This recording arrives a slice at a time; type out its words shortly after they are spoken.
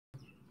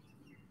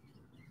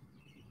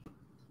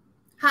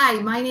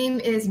Hi, my name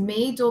is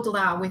May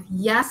Doldelau with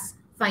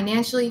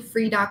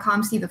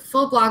YesFinanciallyFree.com. See the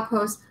full blog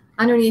post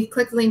underneath.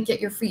 Click the link,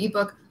 get your free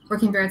ebook,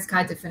 Working Parents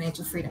Guide to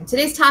Financial Freedom.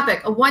 Today's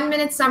topic, a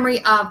 1-minute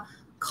summary of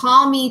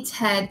Call Me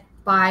Ted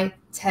by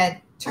Ted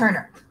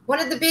Turner. One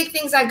of the big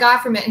things I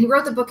got from it, and he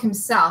wrote the book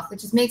himself, which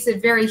just makes it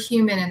very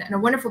human and a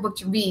wonderful book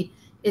to read,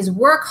 is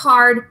work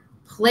hard,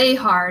 play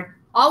hard,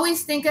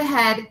 always think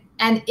ahead,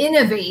 and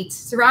innovate.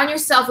 Surround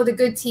yourself with a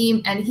good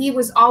team. And he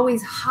was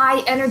always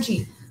high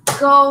energy.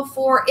 Go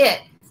for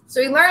it. So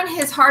he learned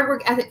his hard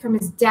work ethic from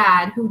his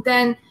dad, who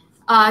then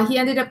he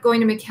ended up going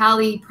to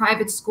McCallie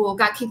private school,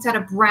 got kicked out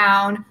of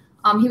Brown.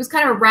 He was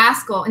kind of a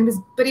rascal,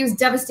 but he was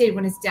devastated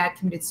when his dad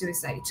committed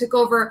suicide. He took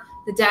over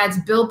the dad's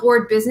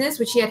billboard business,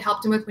 which he had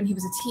helped him with when he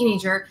was a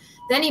teenager.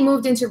 Then he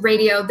moved into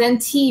radio, then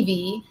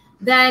TV.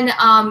 Then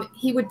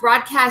he would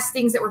broadcast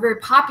things that were very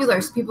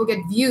popular so people get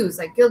views,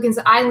 like Gilligan's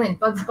Island,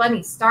 Bugs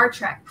Bunny, Star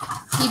Trek.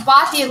 He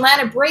bought the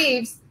Atlanta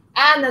Braves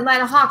and the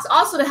Atlanta Hawks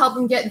also to help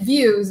him get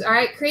views, all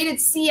right? Created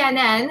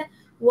CNN,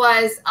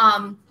 was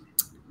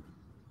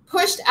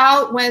pushed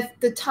out with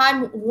the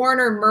Time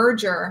Warner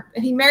merger.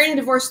 And he married and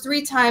divorced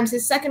 3 times.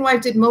 His second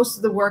wife did most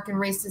of the work and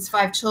raised his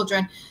 5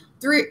 children.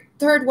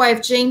 Third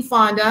wife, Jane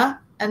Fonda,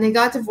 and they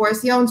got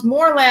divorced. He owns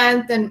more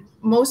land than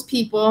most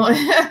people,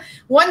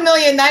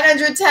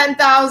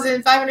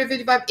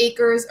 1,910,555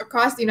 acres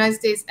across the United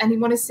States, and he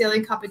won a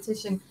sailing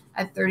competition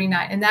at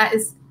 39. And that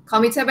is Call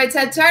Me Ted by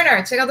Ted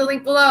Turner. Check out the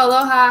link below.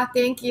 Aloha.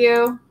 Thank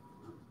you.